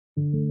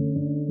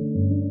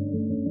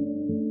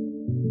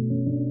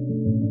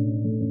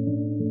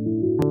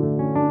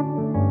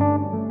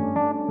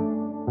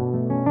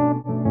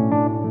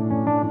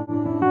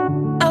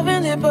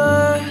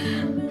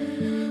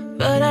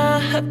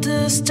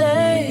to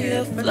stay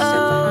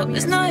afloat.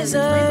 It's nice.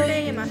 Labor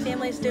Day and my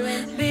family's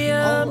doing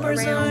all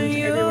around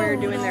everywhere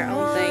doing their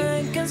own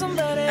thing.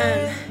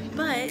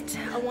 But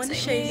I wanted to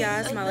show you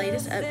guys my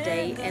latest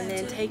update and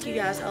then take you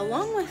guys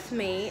along with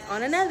me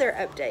on another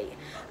update.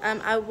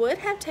 I would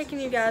have taken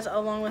you guys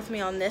along with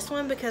me on this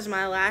one because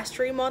my last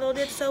remodel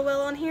did so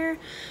well on here,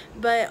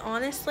 but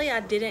honestly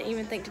I didn't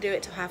even think to do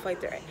it till halfway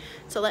through it.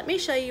 So let me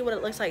show you what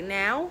it looks like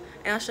now,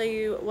 and I'll show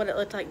you what it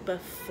looked like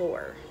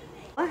before.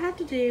 All I have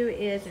to do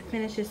is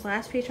finish this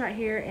last piece right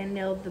here and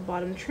nail the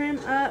bottom trim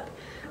up.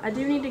 I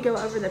do need to go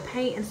over the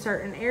paint in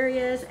certain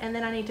areas, and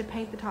then I need to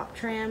paint the top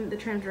trim, the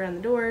trims around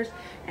the doors,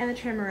 and the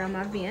trim around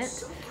my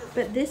vent.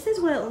 But this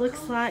is what it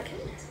looks like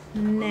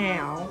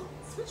now.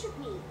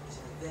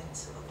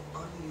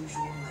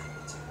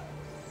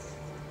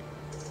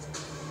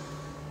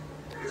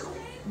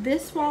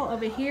 This wall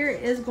over here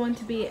is going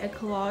to be a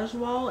collage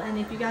wall, and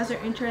if you guys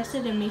are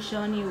interested in me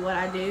showing you what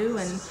I do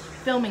and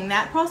filming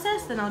that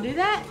process, then I'll do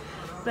that.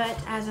 But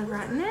as of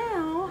right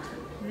now,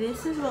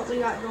 this is what we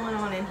got going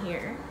on in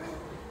here.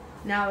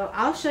 Now,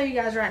 I'll show you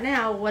guys right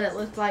now what it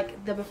looked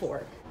like the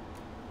before.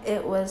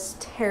 It was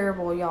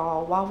terrible,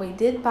 y'all. While we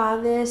did buy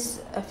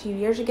this a few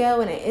years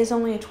ago, and it is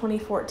only a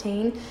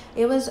 2014,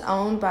 it was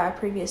owned by a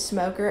previous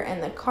smoker,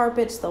 and the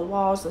carpets, the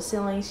walls, the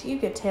ceilings, you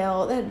could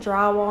tell that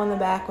drywall in the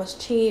back was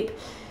cheap.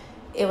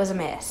 It was a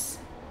mess.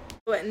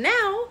 But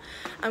now,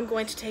 I'm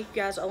going to take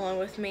you guys along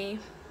with me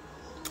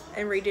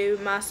and redo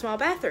my small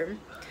bathroom.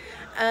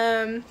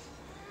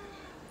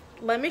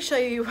 Let me show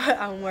you what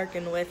I'm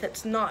working with.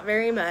 It's not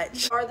very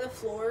much. Are the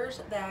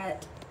floors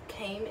that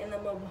came in the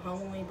mobile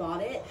home when we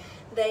bought it.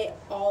 They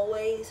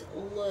always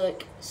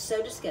look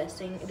so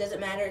disgusting. It doesn't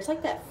matter. It's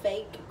like that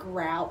fake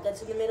grout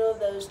that's in the middle of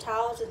those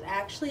tiles. It's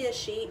actually a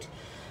sheet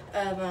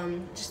of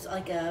just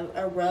like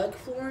a rug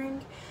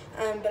flooring.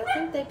 But I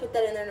think they put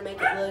that in there to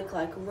make it look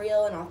like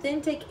real and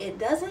authentic. It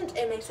doesn't.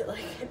 It makes it look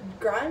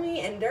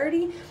grimy and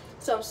dirty.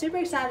 So I'm super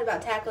excited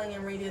about tackling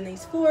and redoing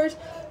these floors.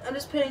 I'm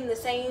just putting the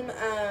same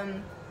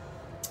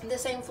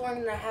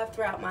flooring that I have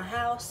throughout my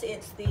house.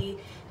 It's the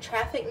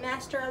Traffic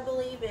Master, I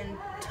believe, in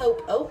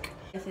taupe oak.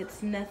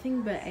 It's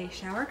nothing but a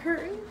shower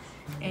curtain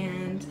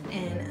and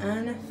an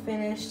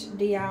unfinished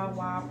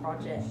DIY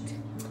project.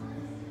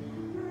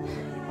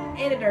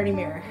 And a dirty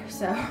mirror.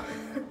 So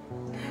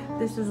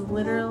this is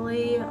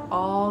literally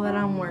all that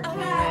I'm working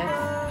with.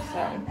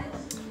 So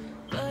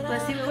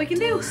let's see what we can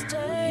do.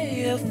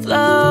 Stay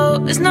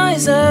afloat. It's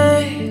nice,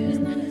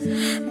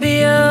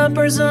 be a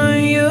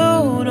person you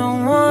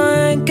don't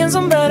want. Can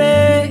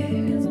somebody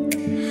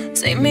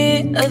take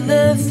me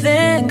other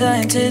thing?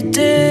 Going to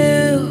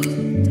do.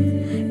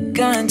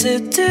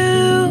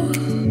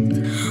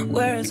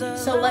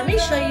 So let me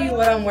show you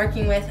what I'm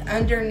working with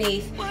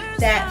underneath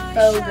that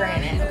faux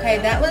granite. Okay,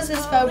 that was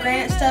this faux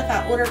granite stuff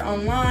I ordered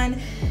online.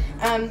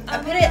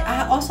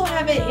 I also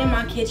have it in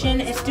my kitchen.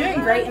 It's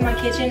doing great in my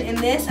kitchen, and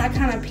this, I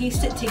kind of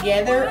pieced it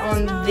together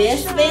on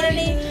this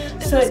vanity,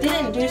 so it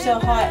didn't do so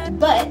hot.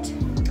 But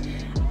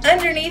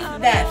underneath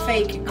that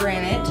fake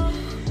granite,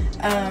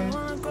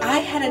 I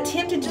had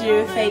attempted to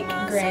do fake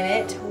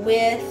granite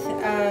with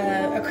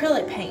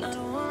acrylic paint.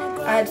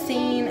 I had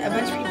seen a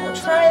bunch of people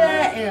try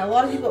that, and a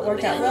lot of people it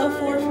worked out well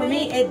for. For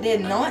me, it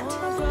did not.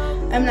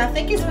 I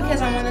think it's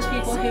because I'm one of those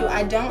people who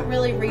I don't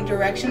really read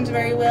directions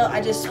very well.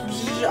 I just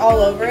all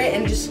over it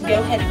and just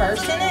go head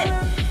first in it.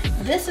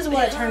 This is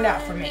what it turned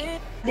out for me.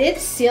 I did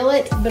seal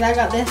it, but I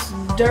got this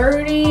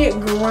dirty,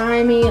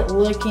 grimy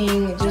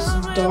looking,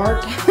 just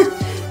dark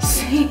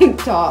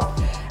sink top.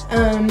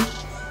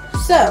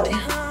 So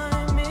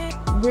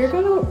we're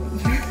gonna,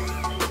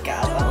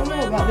 guys, I don't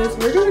know about this.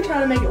 We're gonna try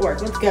to make it work.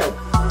 Let's go.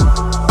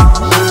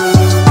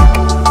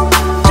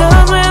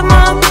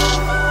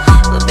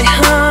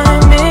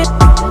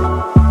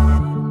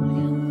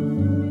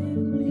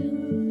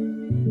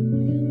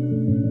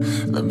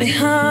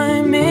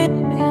 Behind me.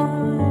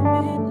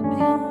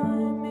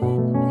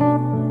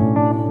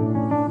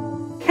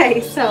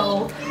 Okay,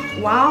 so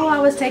while I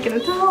was taking the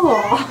towel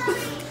off,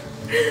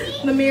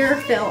 the mirror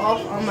fell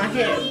off on my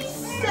head.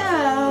 So,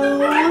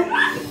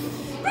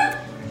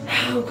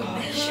 oh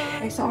gosh.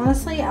 Okay, so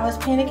honestly, I was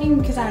panicking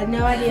because I had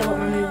no idea what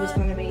my move was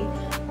going to be.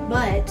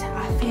 But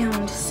I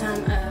found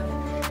some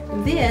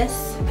of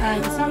this.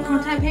 It's not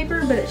contact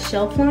paper, but it's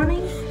shelf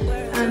lining.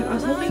 I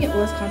was hoping it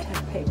was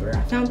contact paper.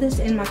 I found this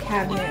in my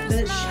cabinet, but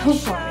it's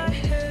shelf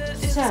lining.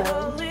 So,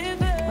 what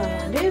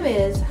I'm going to do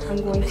is, I'm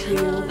going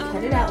to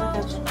cut it out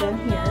like I've done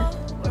here,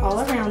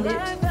 all around it.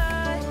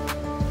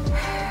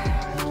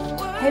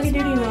 Heavy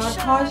duty Mod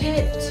Podge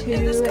it to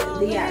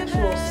the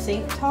actual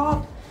sink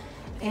top,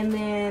 and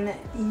then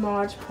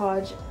Mod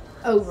Podge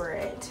over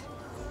it.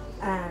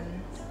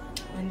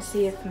 And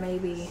see if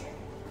maybe,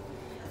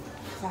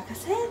 like I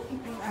said,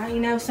 you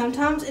know,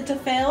 sometimes it's a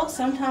fail,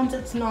 sometimes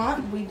it's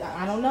not.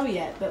 I don't know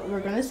yet, but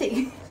we're gonna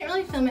see. I can't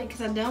really film it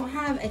because I don't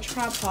have a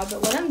tripod,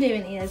 but what I'm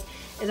doing is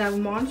I've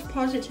Mod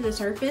Podged it to the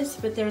surface,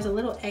 but there's a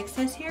little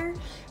excess here.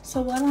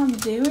 So what I'm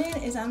doing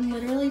is I'm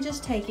literally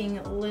just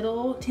taking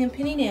little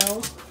 10-penny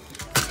nails,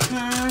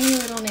 tiny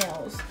little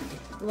nails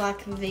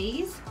like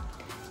these,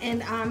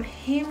 and I'm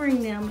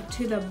hammering them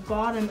to the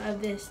bottom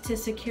of this to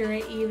secure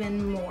it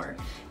even more,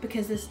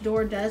 because this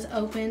door does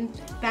open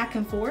back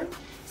and forth.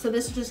 So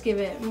this will just give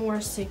it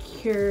more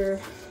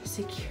security.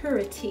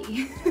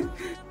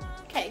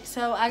 Okay,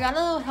 so I got a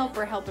little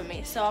helper helping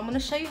me. So I'm gonna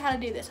show you how to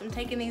do this. I'm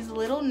taking these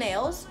little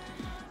nails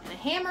and a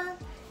hammer,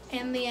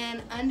 and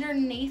then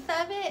underneath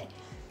of it,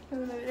 can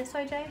we move it this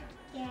way, Jay?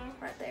 Yeah.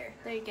 Right there,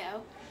 there you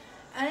go.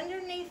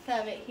 Underneath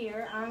of it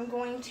here, I'm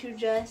going to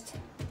just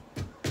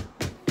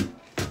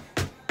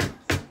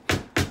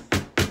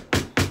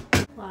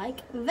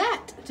like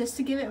that, just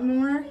to give it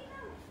more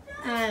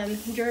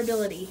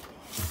durability.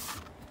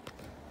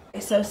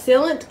 So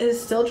sealant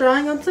is still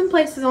drying on some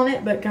places on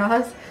it, but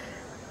guys,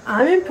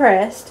 I'm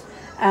impressed.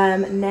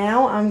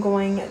 Now I'm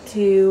going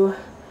to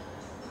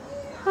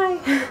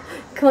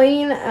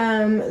clean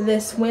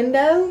this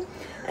window,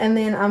 and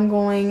then I'm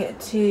going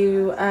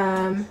to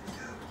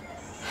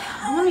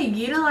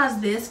utilize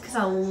this because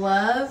I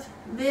love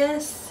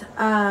this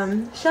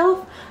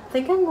shelf. I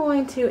think I'm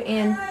going to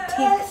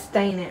antique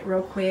stain it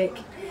real quick,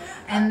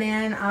 and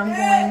then I'm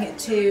going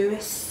to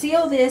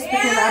seal this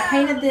because I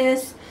painted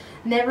this,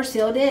 never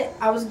sealed it.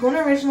 I was going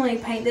to originally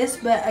paint this,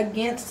 but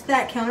against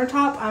that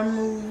countertop,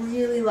 I'm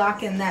really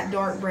liking that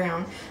dark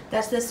brown.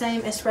 That's the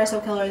same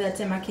espresso color that's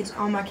in my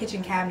on my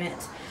kitchen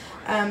cabinets.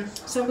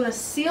 So I'm going to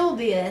seal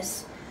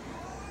this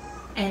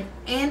and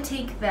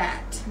antique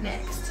that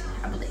next,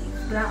 I believe.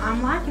 But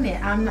I'm liking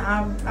it.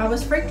 I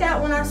was freaked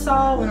out when I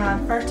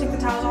first took the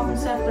tiles off and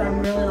stuff, but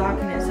I'm really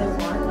liking it so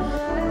far.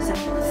 So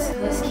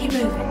let's keep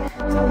moving.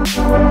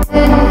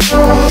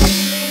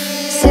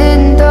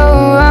 Sitting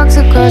throwing rocks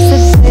across the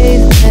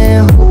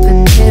pavement,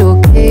 hoping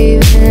it'll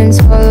cave in and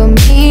swallow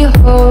me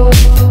whole.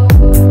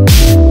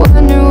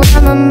 Wondering why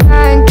my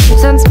mind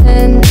keeps on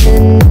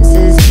spinning. This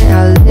isn't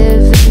how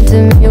living to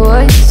me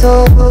was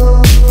told.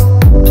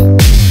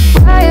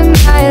 Why am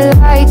I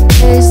like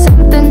this?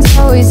 Something's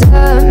always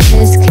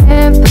amiss.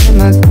 Can't put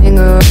my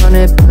finger on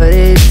it, but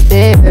it's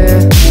there.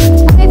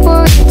 Wait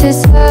for it to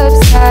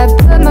subside,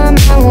 but my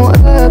mind won't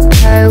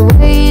apply.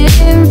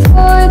 Waiting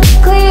for the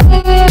clear.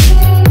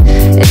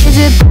 Is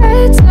it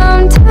bad?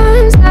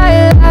 Sometimes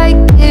I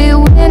like it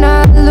when I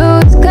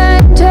lose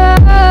control.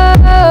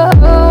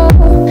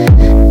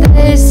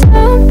 There's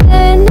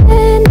something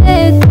in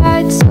it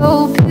that's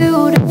so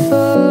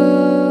beautiful.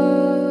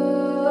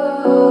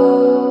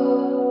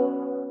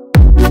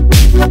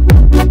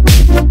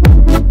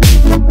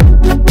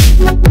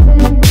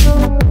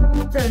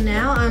 So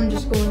now I'm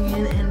just going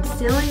in and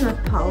sealing with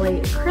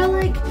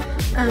polyacrylic.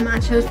 I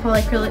chose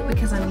polyacrylic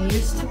because I'm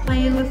used to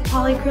playing with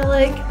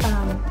polyacrylic.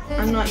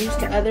 I'm not used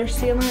to other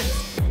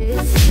sealants.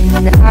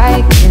 And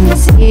I can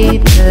see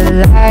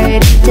the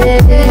light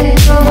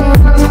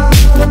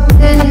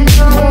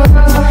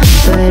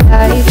but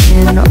I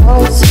can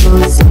also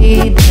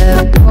see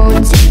the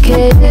bones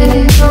decay.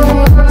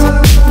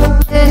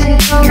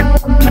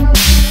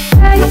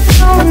 I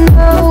don't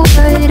know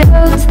what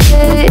else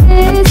there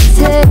is to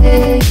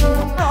say.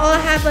 All I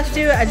have left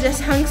to do, I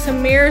just hung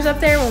some mirrors up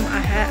there. Well,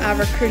 I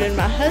recruited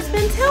my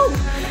husband's help.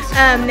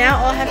 Now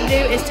all I have to do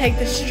is take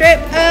the strip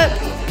up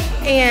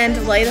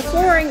and lay the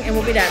flooring, and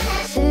we'll be done.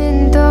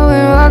 Sitting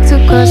throwing rocks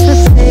across the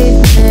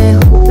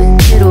pavement, hoping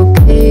it'll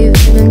cave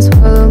in and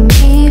swallow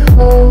me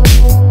whole.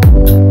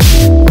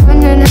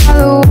 Wondering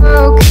how the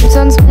world keeps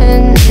on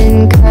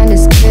spinning, kinda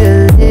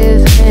scared of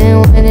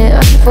living when it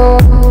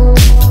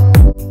unfolds.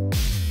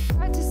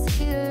 Hard to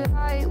see the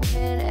light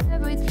when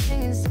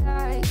everything is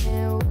dying,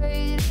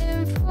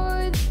 waiting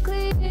for the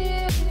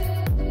clear.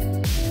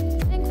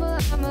 Thankful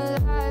I'm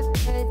alive,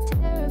 but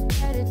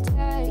terrified of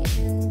dying.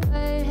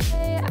 But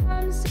hey,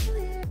 I'm still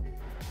here.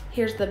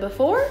 Here's the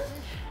before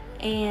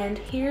and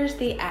here's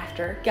the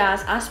after.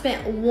 Guys, I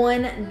spent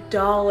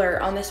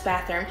 $1 on this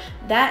bathroom.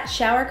 That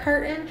shower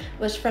curtain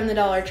was from the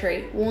Dollar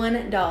Tree,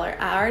 $1.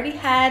 I already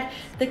had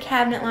the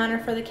cabinet liner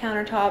for the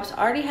countertops,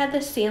 already had the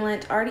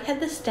sealant, already had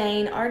the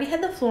stain, already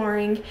had the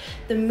flooring.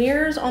 The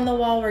mirrors on the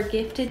wall were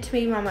gifted to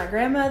me by my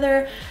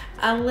grandmother.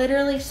 I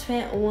literally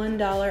spent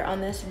 $1 on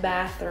this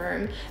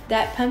bathroom.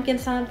 That pumpkin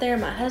sign up there,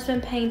 my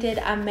husband painted.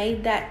 I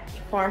made that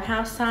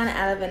farmhouse sign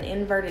out of an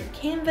inverted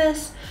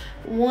canvas.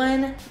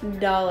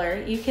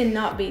 $1. You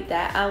cannot beat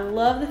that. I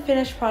love the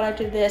finished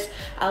product of this.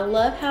 I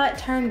love how it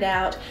turned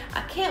out.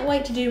 I can't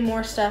wait to do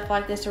more stuff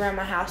like this around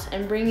my house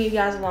and bring you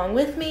guys along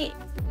with me.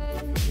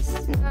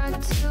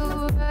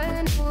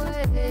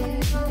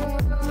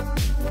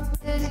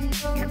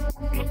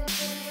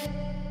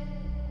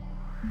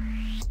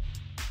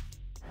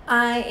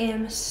 I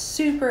am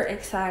super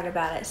excited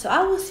about it. So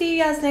I will see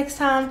you guys next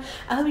time.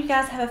 I hope you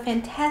guys have a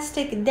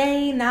fantastic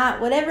day, night,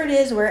 whatever it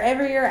is,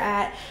 wherever you're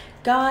at.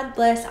 God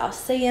bless. I'll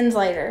see you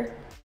later.